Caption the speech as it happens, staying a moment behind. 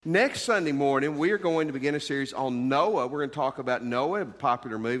Next Sunday morning, we are going to begin a series on Noah. We're going to talk about Noah. A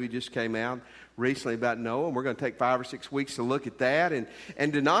popular movie just came out recently about Noah, and we're going to take 5 or 6 weeks to look at that. And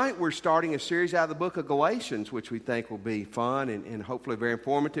tonight, we're starting a series out of the book of Galatians, which we think will be fun and hopefully very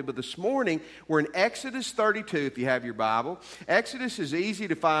informative. But this morning, we're in Exodus 32, if you have your Bible. Exodus is easy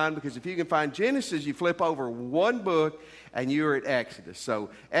to find because if you can find Genesis, you flip over one book, and you're at Exodus.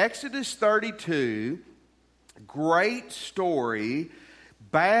 So, Exodus 32, great story.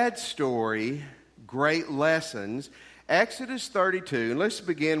 Bad story, great lessons. Exodus 32, and let's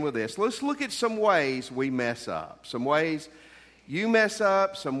begin with this. Let's look at some ways we mess up. Some ways you mess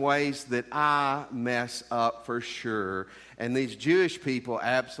up, some ways that I mess up for sure. And these Jewish people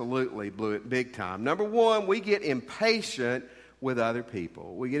absolutely blew it big time. Number one, we get impatient with other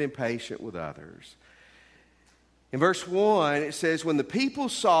people. We get impatient with others. In verse 1, it says, when the people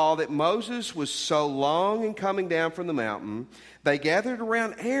saw that Moses was so long in coming down from the mountain, they gathered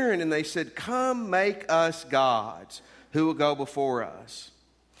around Aaron and they said, come make us gods who will go before us.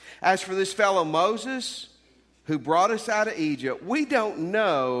 As for this fellow Moses, who brought us out of Egypt, we don't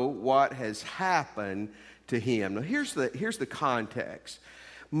know what has happened to him. Now here's the context.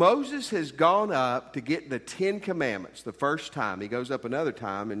 Moses has gone up to get the 10 Commandments the first time. He goes up another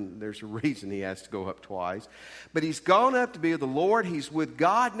time, and there's a reason he has to go up twice. But he's gone up to be with the Lord. He's with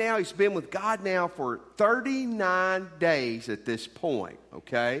God now. He's been with God now for 39 days at this point,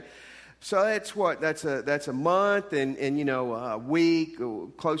 okay? So that's a month and a week,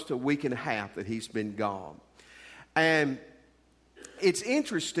 close to a week and a half that he's been gone. And it's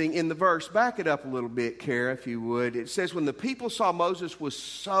interesting in the verse, back it up a little bit, Kara, if you would. It says, when the people saw Moses was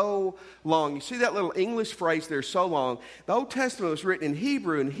so long. You see that little English phrase there, so long. The Old Testament was written in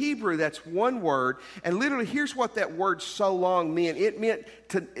Hebrew. In Hebrew, that's one word. And literally, here's what that word so long meant. It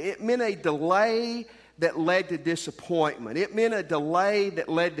meant a delay that led to disappointment. It meant a delay that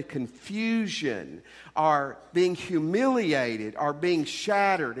led to confusion or being humiliated or being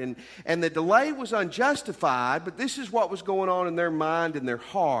shattered. And the delay was unjustified, but this is what was going on in their mind and their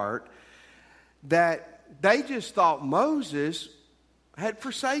heart, that they just thought Moses had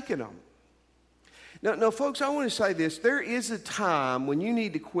forsaken them. Now, folks, I want to say this. There is a time when you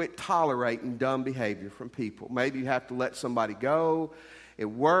need to quit tolerating dumb behavior from people. Maybe you have to let somebody go at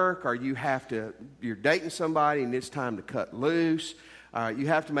work, or you're dating somebody and it's time to cut loose. You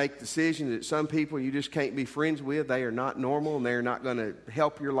have to make the decision that some people you just can't be friends with. They are not normal and they're not going to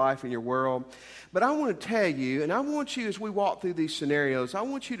help your life and your world. But I want to tell you, and I want you, as we walk through these scenarios, I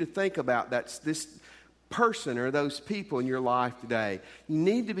want you to think about this person or those people in your life today. You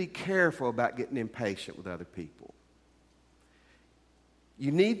need to be careful about getting impatient with other people.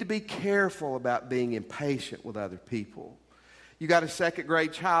 You need to be careful about being impatient with other people. You got a second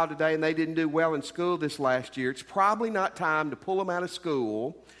grade child today and they didn't do well in school this last year. It's probably not time to pull them out of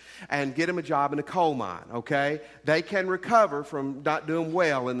school and get them a job in a coal mine, okay? They can recover from not doing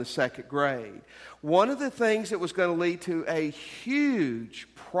well in the second grade. One of the things that was going to lead to a huge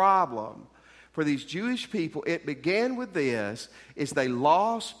problem for these Jewish people, it began with this, is they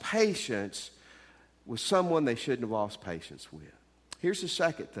lost patience with someone they shouldn't have lost patience with. Here's the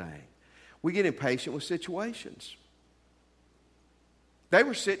second thing. We get impatient with situations. They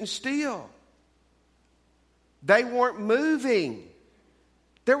were sitting still. They weren't moving.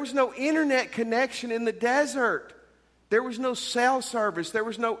 There was no internet connection in the desert. There was no cell service. There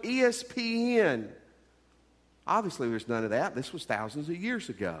was no ESPN. Obviously, there's none of that. This was thousands of years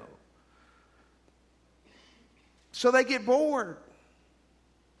ago. So they get bored.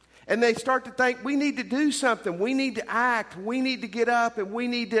 And they start to think, we need to do something. We need to act. We need to get up and we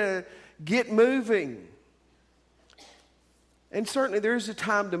need to get moving. And certainly there is a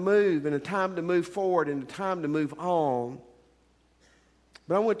time to move and a time to move forward and a time to move on.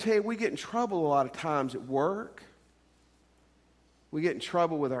 But I want to tell you, we get in trouble a lot of times at work. We get in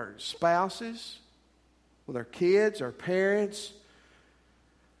trouble with our spouses, with our kids, our parents,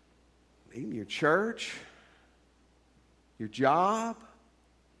 even your church, your job.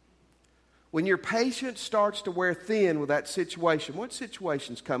 When your patience starts to wear thin with that situation, what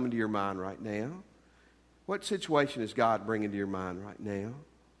situation's coming to your mind right now? What situation is God bringing to your mind right now?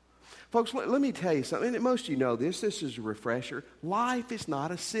 Folks, let me tell you something. And most of you know this. This is a refresher. Life is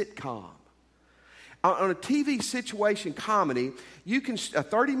not a sitcom. On a TV situation comedy, a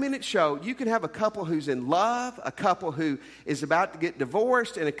 30-minute show, you can have a couple who's in love, a couple who is about to get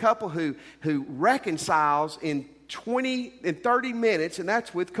divorced, and a couple who reconciles in 30 minutes, and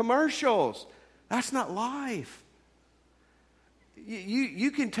that's with commercials. That's not life.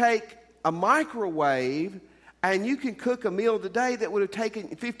 You can take a microwave and you can cook a meal today that would have taken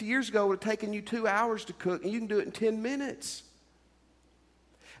 50 years ago would have taken you 2 hours to cook, and you can do it in 10 minutes.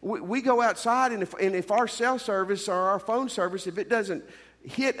 We go outside, and if our cell service or our phone service, if it doesn't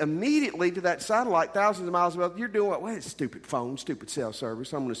hit immediately to that satellite thousands of miles above, you're doing what? Well, it's stupid phone, stupid cell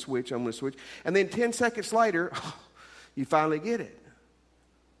service. I'm going to switch. And then 10 seconds later, you finally get it.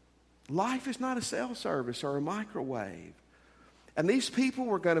 Life is not a cell service or a microwave. And these people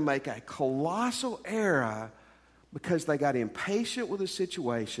were going to make a colossal error because they got impatient with a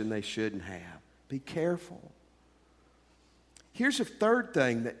situation they shouldn't have. Be careful. Here's a third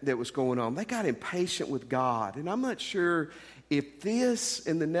thing that was going on. They got impatient with God. And I'm not sure if this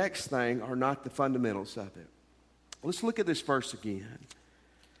and the next thing are not the fundamentals of it. Let's look at this verse again.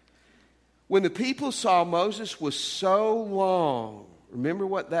 When the people saw Moses was so long, remember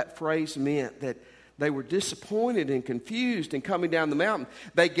what that phrase meant, that they were disappointed and confused in coming down the mountain.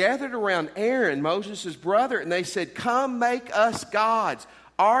 They gathered around Aaron, Moses' brother, and they said, "Come make us gods.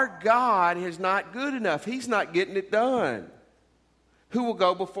 Our God is not good enough. He's not getting it done. Who will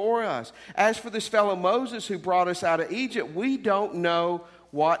go before us? As for this fellow Moses who brought us out of Egypt, we don't know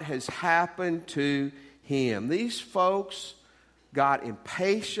what has happened to him." These folks got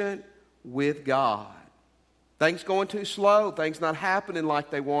impatient with God. Things going too slow. Things not happening like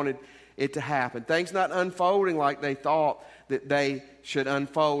they wanted it to happen. Things not unfolding like they thought that they should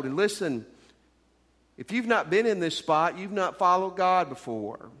unfold. And listen, if you've not been in this spot, you've not followed God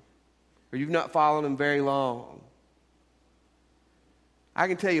before, or you've not followed Him very long. I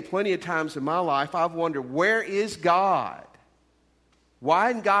can tell you plenty of times in my life, I've wondered, where is God? Why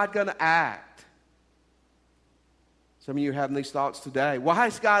isn't God going to act? Some of you are having these thoughts today. Why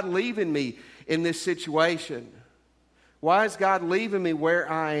is God leaving me in this situation? Why is God leaving me where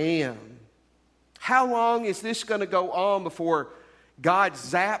I am? How long is this going to go on before God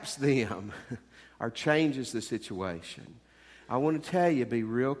zaps them or changes the situation? I want to tell you, be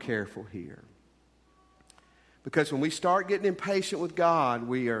real careful here. Because when we start getting impatient with God,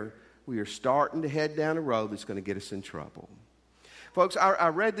 we are starting to head down a road that's going to get us in trouble. Folks, I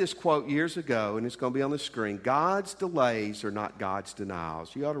read this quote years ago, and it's going to be on the screen. God's delays are not God's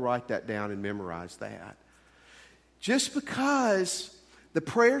denials. You ought to write that down and memorize that. Just because the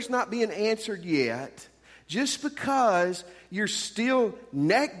prayer's not being answered yet, just because you're still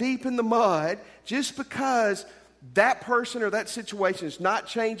neck deep in the mud, just because that person or that situation is not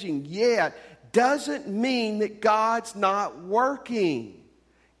changing yet, doesn't mean that God's not working.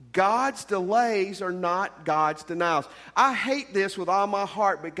 God's delays are not God's denials. I hate this with all my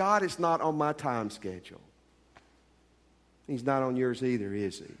heart, but God is not on my time schedule. He's not on yours either,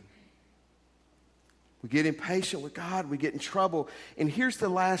 is He? We get impatient with God, we get in trouble. And here's the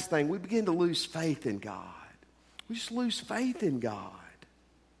last thing. We begin to lose faith in God. We just lose faith in God.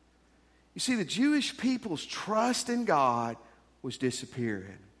 You see, the Jewish people's trust in God was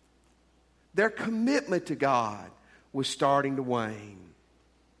disappearing. Their commitment to God was starting to wane.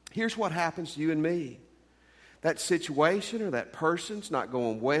 Here's what happens to you and me. That situation or that person's not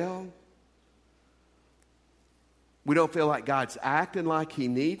going well. We don't feel like God's acting like He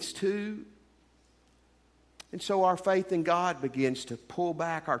needs to. And so our faith in God begins to pull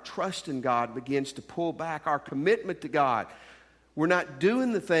back. Our trust in God begins to pull back. Our commitment to God. We're not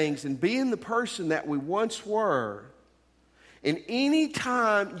doing the things and being the person that we once were. And any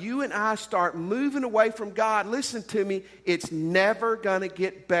time you and I start moving away from God, listen to me, it's never going to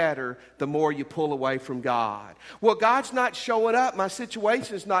get better the more you pull away from God. Well, God's not showing up. My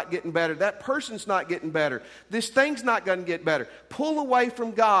situation's not getting better. That person's not getting better. This thing's not going to get better. Pull away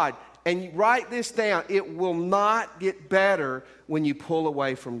from God and you write this down. It will not get better when you pull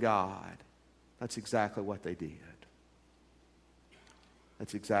away from God. That's exactly what they did.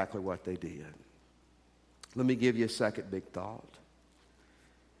 That's exactly what they did. Let me give you a second big thought.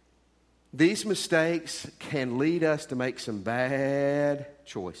 These mistakes can lead us to make some bad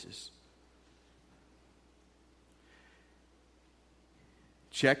choices.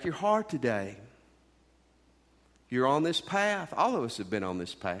 Check your heart today. You're on this path. All of us have been on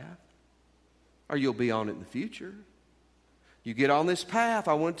this path. Or you'll be on it in the future. You get on this path,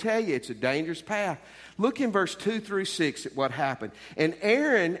 I want to tell you, it's a dangerous path. Look in verse 2 through 6 at what happened. And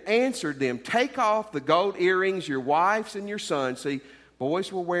Aaron answered them, "Take off the gold earrings, your wives and your sons." See,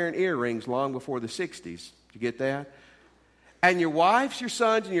 boys were wearing earrings long before the 60s. Did you get that? "And your wives, your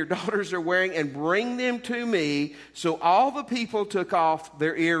sons, and your daughters are wearing, and bring them to me." So all the people took off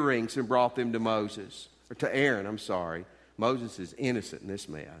their earrings and brought them to Moses. Or to Aaron, I'm sorry. Moses is innocent in this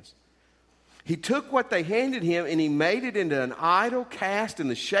mess. He took what they handed him and he made it into an idol cast in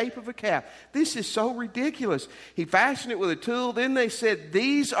the shape of a calf. This is so ridiculous. He fashioned it with a tool. Then they said,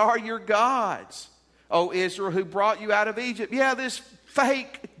 "These are your gods, O Israel, who brought you out of Egypt." Yeah, this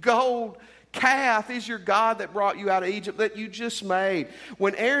fake gold Calf is your God that brought you out of Egypt that you just made.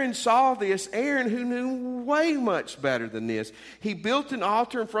 When Aaron saw this, Aaron, who knew way much better than this, he built an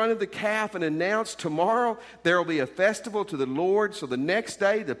altar in front of the calf and announced, tomorrow there will be a festival to the Lord. So the next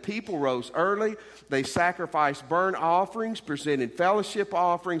day the people rose early. They sacrificed burnt offerings, presented fellowship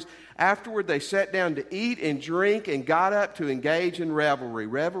offerings. Afterward they sat down to eat and drink and got up to engage in revelry.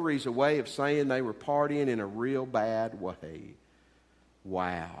 Revelry is a way of saying they were partying in a real bad way.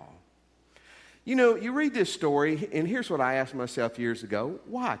 Wow. You know, you read this story, and here's what I asked myself years ago.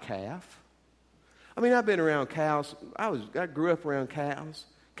 Why calf? I mean, I've been around cows. I grew up around cows.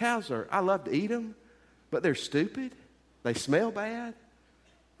 I love to eat them, but they're stupid. They smell bad.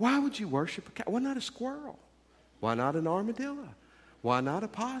 Why would you worship a cow? Why not a squirrel? Why not an armadillo? Why not a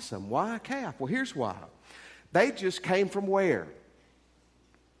possum? Why a calf? Well, here's why. They just came from where?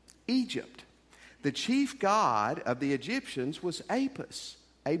 Egypt. The chief god of the Egyptians was Apis,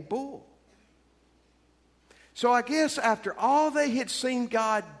 a bull. So I guess after all they had seen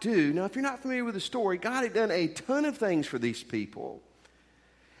God do, now if you're not familiar with the story, God had done a ton of things for these people.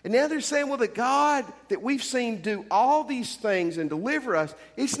 And now they're saying, well, the God that we've seen do all these things and deliver us,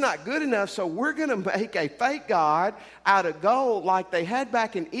 it's not good enough, so we're going to make a fake God out of gold like they had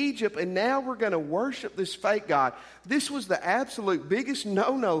back in Egypt, and now we're going to worship this fake God. This was the absolute biggest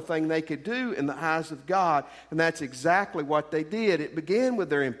no-no thing they could do in the eyes of God, and that's exactly what they did. It began with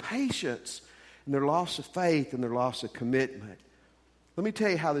their impatience and their loss of faith and their loss of commitment. Let me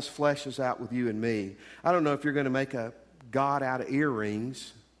tell you how this fleshes out with you and me. I don't know if you're going to make a God out of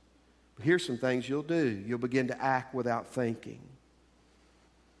earrings, but here's some things you'll do. You'll begin to act without thinking.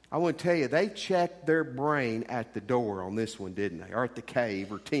 I want to tell you, they checked their brain at the door on this one, didn't they? Or at the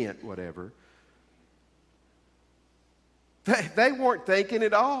cave or tent, whatever. They weren't thinking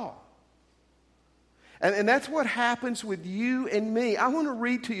at all. And that's what happens with you and me. I want to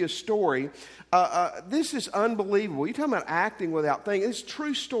read to you a story. This is unbelievable. You're talking about acting without thinking. It's a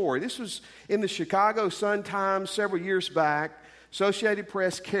true story. This was in the Chicago Sun-Times several years back. Associated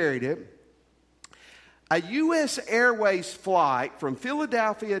Press carried it. A U.S. Airways flight from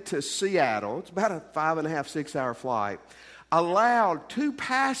Philadelphia to Seattle, it's about a 5.5, 6 hour flight, allowed 2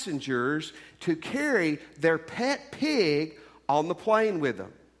 passengers to carry their pet pig on the plane with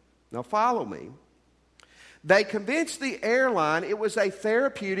them. Now follow me. They convinced the airline it was a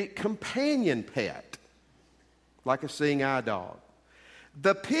therapeutic companion pet, like a seeing eye dog.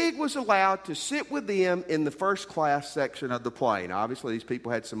 The pig was allowed to sit with them in the first class section of the plane. Obviously, these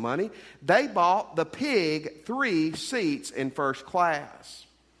people had some money. They bought the pig 3 seats in first class.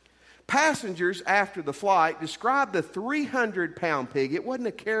 Passengers after the flight described the 300-pound pig, it wasn't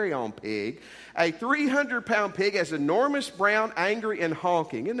a carry-on pig, a 300-pound pig as enormous, brown, angry, and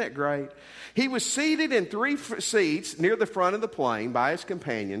honking. Isn't that great? He was seated in 3 seats near the front of the plane by his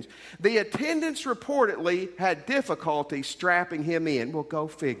companions. The attendants reportedly had difficulty strapping him in. Well, go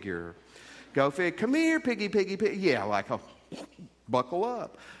figure. Go figure. Come here, piggy, piggy, piggy. Yeah, like, oh, buckle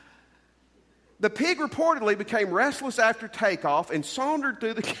up. The pig reportedly became restless after takeoff and sauntered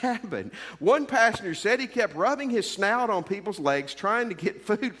through the cabin. One passenger said he kept rubbing his snout on people's legs, trying to get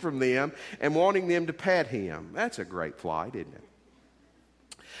food from them and wanting them to pet him. That's a great flight, isn't it?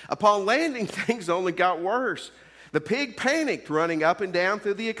 Upon landing, things only got worse. The pig panicked, running up and down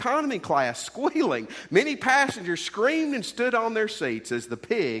through the economy class, squealing. Many passengers screamed and stood on their seats as the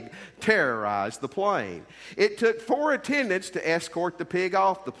pig terrorized the plane. It took 4 attendants to escort the pig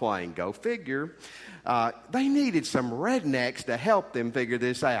off the plane. Go figure. They needed some rednecks to help them figure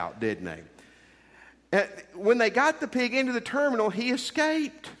this out, didn't they? When they got the pig into the terminal, he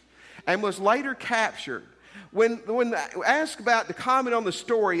escaped and was later captured. When asked about the comment on the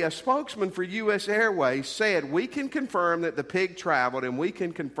story, a spokesman for U.S. Airways said, "We can confirm that the pig traveled, and we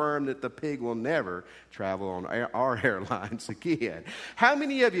can confirm that the pig will never travel on our airlines again." How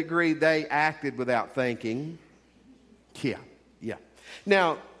many of you agree they acted without thinking? Yeah.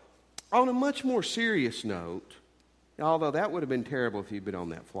 Now, on a much more serious note, although that would have been terrible if you'd been on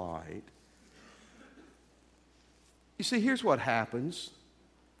that flight, you see, here's what happens.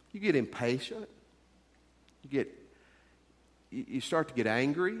 You get impatient. You start to get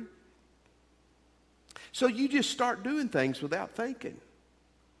angry. So you just start doing things without thinking.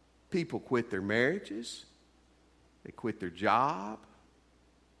 People quit their marriages. They quit their job.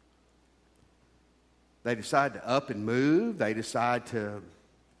 They decide to up and move. They decide to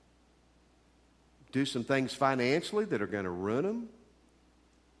do some things financially that are going to ruin them.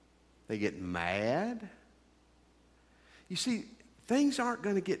 They get mad. You see, things aren't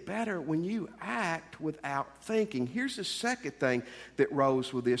going to get better when you act without thinking. Here's the second thing that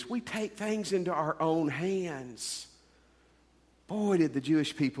rose with this. We take things into our own hands. Boy, did the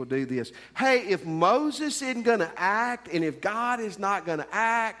Jewish people do this. Hey, if Moses isn't going to act and if God is not going to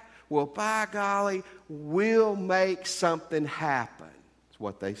act, well, by golly, we'll make something happen. That's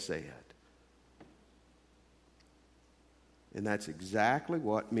what they said. And that's exactly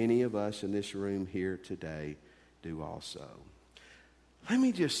what many of us in this room here today do also. Let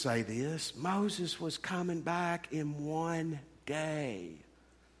me just say this. Moses was coming back in one day.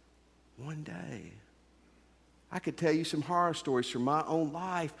 One day. I could tell you some horror stories from my own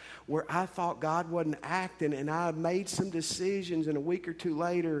life where I thought God wasn't acting and I made some decisions, and a week or two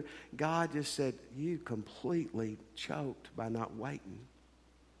later, God just said, you completely choked by not waiting.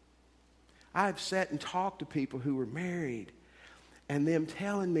 I've sat and talked to people who were married and them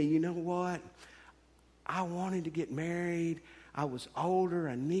telling me, you know what? I wanted to get married. I was older.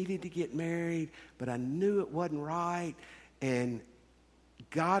 I needed to get married, but I knew it wasn't right. And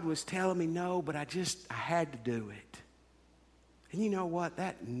God was telling me no, but I had to do it. And you know what?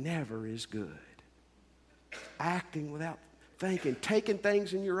 That never is good. Acting without thinking, taking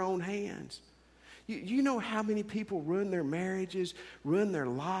things in your own hands. You know how many people ruin their marriages, ruin their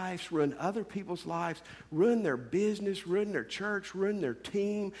lives, ruin other people's lives, ruin their business, ruin their church, ruin their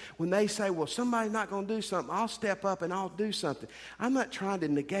team when they say, well, somebody's not going to do something, I'll step up and I'll do something. I'm not trying to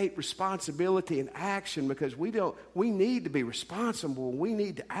negate responsibility and action because we need to be responsible. We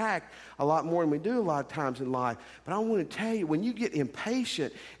need to act a lot more than we do a lot of times in life. But I want to tell you, when you get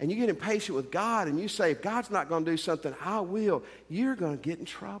impatient and you get impatient with God and you say, if God's not going to do something, I will, you're going to get in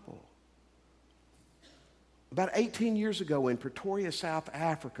trouble. About 18 years ago in Pretoria, South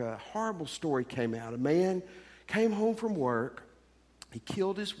Africa, a horrible story came out. A man came home from work. He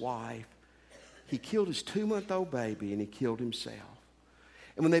killed his wife. He killed his 2-month-old baby, and he killed himself.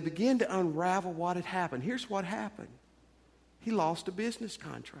 And when they began to unravel what had happened, here's what happened. He lost a business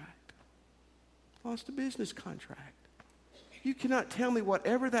contract. Lost a business contract. You cannot tell me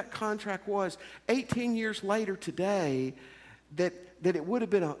whatever that contract was 18 years later today that it would have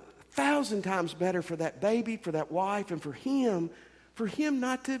been 1,000 times better for that baby, for that wife, and for him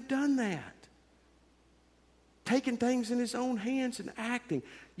not to have done that. Taking things in his own hands and acting.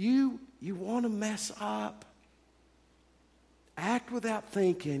 You want to mess up. Act without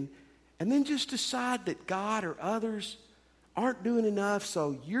thinking, and then just decide that God or others aren't doing enough,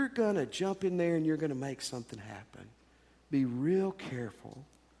 so you're going to jump in there and you're going to make something happen. Be real careful.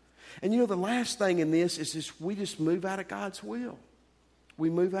 And you know, the last thing in this is we just move out of God's will. We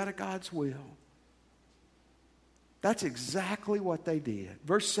move out of God's will. That's exactly what they did.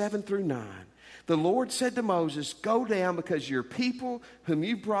 Verse 7 through 9. The Lord said to Moses, go down because your people whom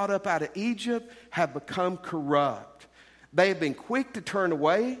you brought up out of Egypt have become corrupt. They have been quick to turn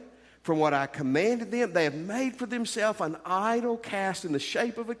away from what I commanded them. They have made for themselves an idol cast in the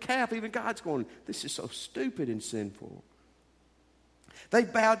shape of a calf. Even God's going, this is so stupid and sinful.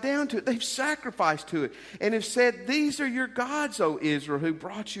 They've bowed down to it. They've sacrificed to it. And have said, these are your gods, O Israel, who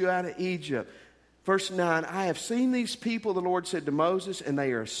brought you out of Egypt. Verse 9, I have seen these people, the Lord said to Moses, and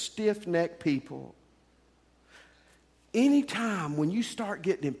they are a stiff-necked people. Anytime when you start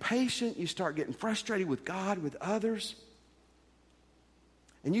getting impatient, you start getting frustrated with God, with others,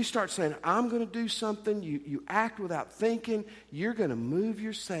 and you start saying, I'm going to do something, you act without thinking, you're going to move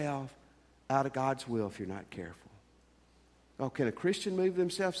yourself out of God's will if you're not careful. Oh, can a Christian move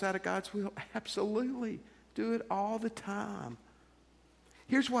themselves out of God's will? Absolutely. Do it all the time.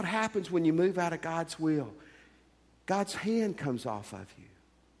 Here's what happens when you move out of God's will. God's hand comes off of you.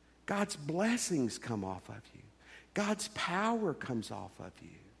 God's blessings come off of you. God's power comes off of you.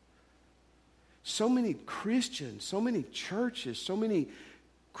 So many Christians, so many churches, so many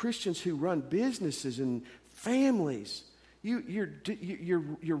Christians who run businesses and families, you're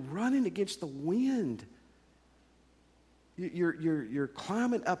running against the wind. You're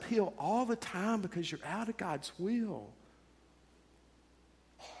climbing uphill all the time because you're out of God's will.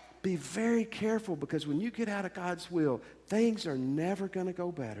 Be very careful because when you get out of God's will, things are never going to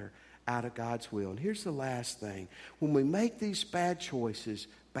go better out of God's will. And here's the last thing. When we make these bad choices,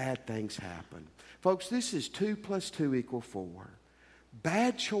 bad things happen. Folks, this is 2 + 2 = 4.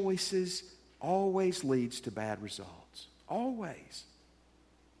 Bad choices always leads to bad results. Always.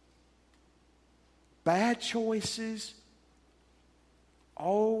 Bad choices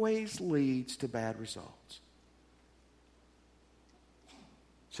always leads to bad results.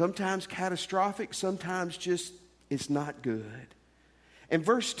 Sometimes catastrophic, sometimes just it's not good. In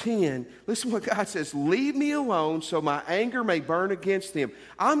verse 10, listen what God says, leave me alone so my anger may burn against them.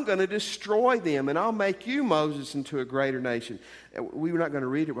 I'm going to destroy them and I'll make you, Moses, into a greater nation. We're not going to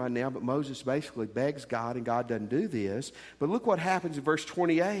read it right now, but Moses basically begs God and God doesn't do this. But look what happens in verse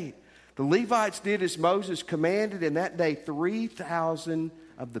 28. The Levites did as Moses commanded, and that day 3,000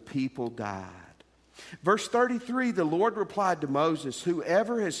 of the people died. Verse 33, the Lord replied to Moses,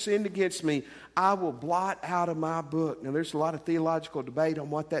 whoever has sinned against me, I will blot out of my book. Now, there's a lot of theological debate on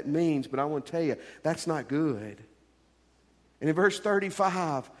what that means, but I want to tell you, that's not good. And in verse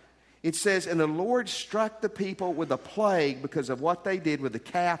 35, it says, and the Lord struck the people with a plague because of what they did with the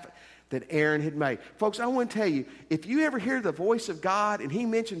calf that Aaron had made. Folks, I want to tell you, if you ever hear the voice of God and he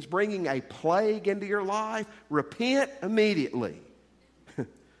mentions bringing a plague into your life, repent immediately.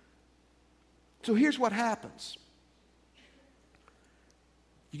 So here's what happens.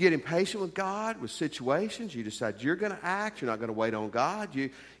 You get impatient with God, with situations. You decide you're going to act. You're not going to wait on God.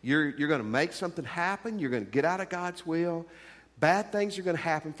 You're going to make something happen. You're going to get out of God's will. Bad things are going to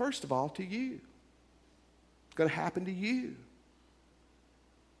happen, first of all, to you. It's going to happen to you.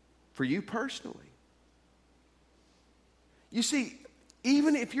 For you personally. You see,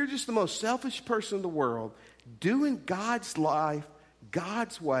 even if you're just the most selfish person in the world, doing God's life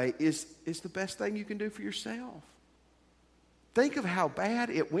God's way is the best thing you can do for yourself. Think of how bad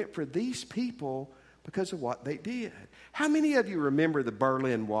it went for these people because of what they did. How many of you remember the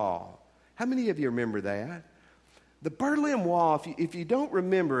Berlin Wall? How many of you remember that? The Berlin Wall, if you don't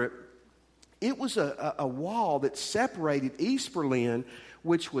remember it, it was a wall that separated East Berlin,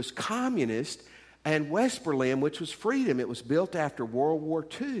 which was communist, and West Berlin, which was freedom. It was built after World War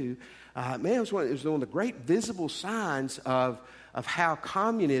II. It was one of the great visible signs of how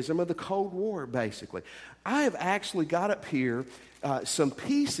communism, of the Cold War, basically. I have actually got up here some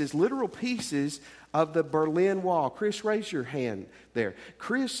pieces, literal pieces of the Berlin Wall. Chris, raise your hand there.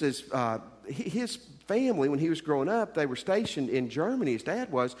 Chris is, his family, when he was growing up, they were stationed in Germany, his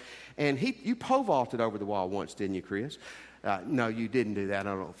dad was, and you pole vaulted over the wall once, didn't you, Chris? No, you didn't do that,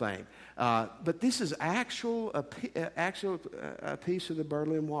 I don't think. But this is a piece of the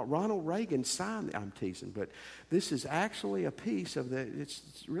Berlin Wall. Ronald Reagan signed it. I'm teasing, but this is actually a piece of the.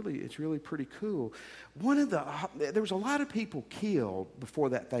 It's really pretty cool. There was a lot of people killed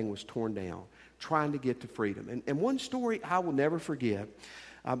before that thing was torn down, trying to get to freedom. And one story I will never forget.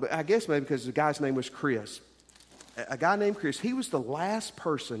 But I guess maybe because the guy's name was Chris. A guy named Chris. He was the last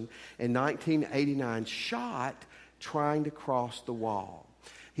person in 1989 shot trying to cross the wall.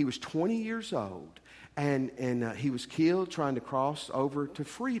 He was 20 years old, and he was killed trying to cross over to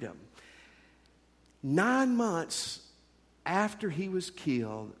freedom. 9 months after he was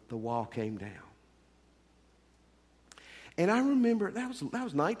killed, the wall came down. And I remember, that was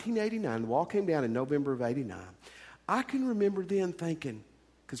 1989. The wall came down in November of 89. I can remember then thinking,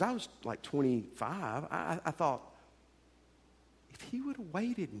 because I was like 25, I thought, if he would have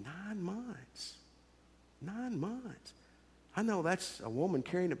waited 9 months, 9 months. I know that's a woman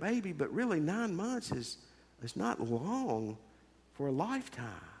carrying a baby, but really 9 months is not long for a lifetime.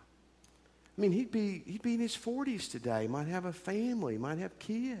 I mean, he'd be in his 40s today, might have a family, might have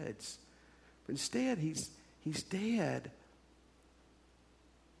kids. But instead, he's dead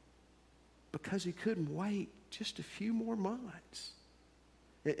because he couldn't wait just a few more months.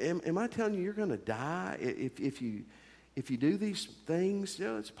 Am I telling you you're going to die if you do these things? You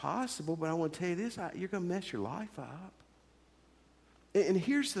know, it's possible, but I want to tell you this: you're going to mess your life up. And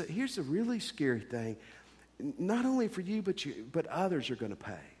here's the really scary thing: not only for you, but others are going to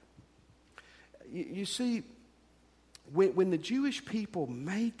pay. You see, when the Jewish people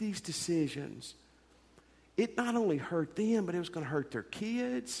made these decisions, it not only hurt them, but it was going to hurt their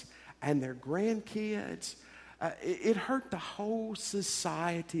kids and their grandkids. It hurt the whole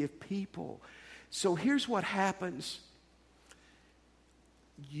society of people. So here's what happens.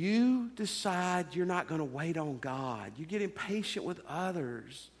 You decide you're not going to wait on God. You get impatient with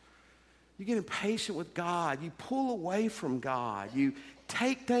others. You get impatient with God. You pull away from God. You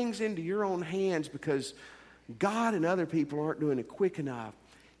take things into your own hands because God and other people aren't doing it quick enough.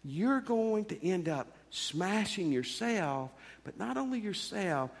 You're going to end up smashing yourself, but not only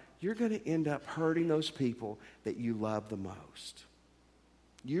yourself, you're going to end up hurting those people that you love the most.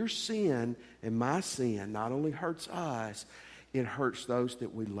 Your sin and my sin not only hurts us, it hurts those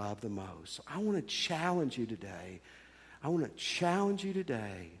that we love the most. So I want to challenge you today.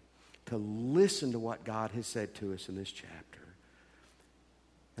 To listen to what God has said to us in this chapter.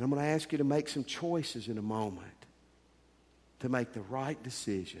 And I'm going to ask you to make some choices in a moment to make the right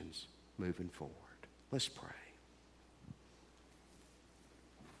decisions moving forward. Let's pray.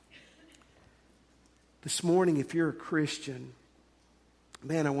 This morning, if you're a Christian,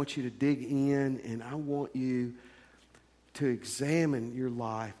 man, I want you to dig in, and I want you to examine your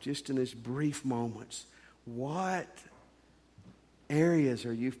life just in these brief moments. What areas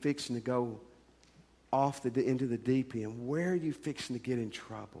are you fixing to go off into the deep end? Where are you fixing to get in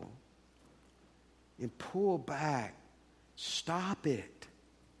trouble? and pull back. Stop it.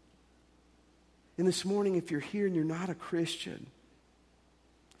 And this morning, if you're here and you're not a Christian,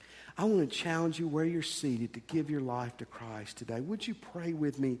 I want to challenge you where you're seated to give your life to Christ today. Would you pray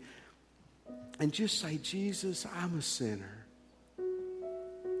with me and just say, Jesus, I'm a sinner.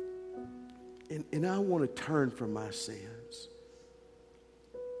 And I want to turn from my sins.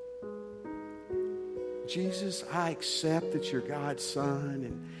 Jesus, I accept that you're God's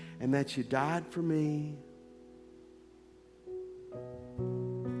Son and that you died for me.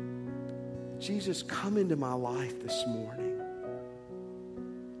 Jesus, come into my life this morning.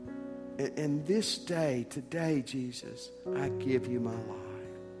 And this day, today, Jesus, I give you my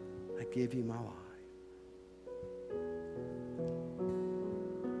life. I give you my life.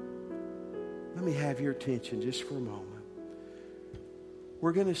 Let me have your attention just for a moment.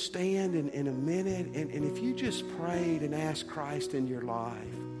 We're going to stand in a minute, and if you just prayed and asked Christ in your life,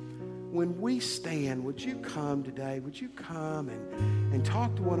 when we stand, would you come today? Would you come and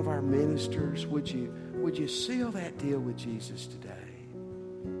talk to one of our ministers? Would you seal that deal with Jesus today?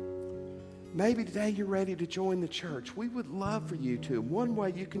 Maybe today you're ready to join the church. We would love for you to. One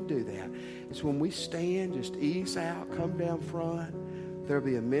way you can do that is when we stand, just ease out, come down front. There'll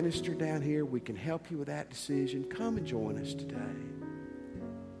be a minister down here. We can help you with that decision. Come and join us today.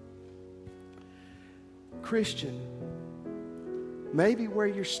 Christian, maybe where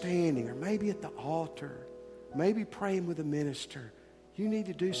you're standing, or maybe at the altar, maybe praying with a minister, you need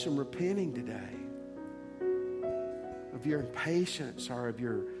to do some repenting today of your impatience or of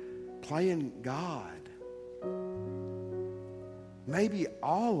your playing God. Maybe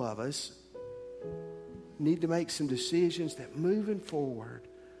all of us need to make some decisions that moving forward,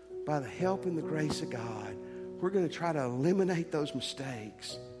 by the help and the grace of God, we're going to try to eliminate those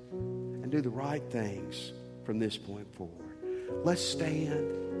mistakes and do the right things from this point forward. Let's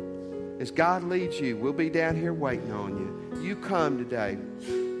stand. As God leads you, we'll be down here waiting on you. You come today.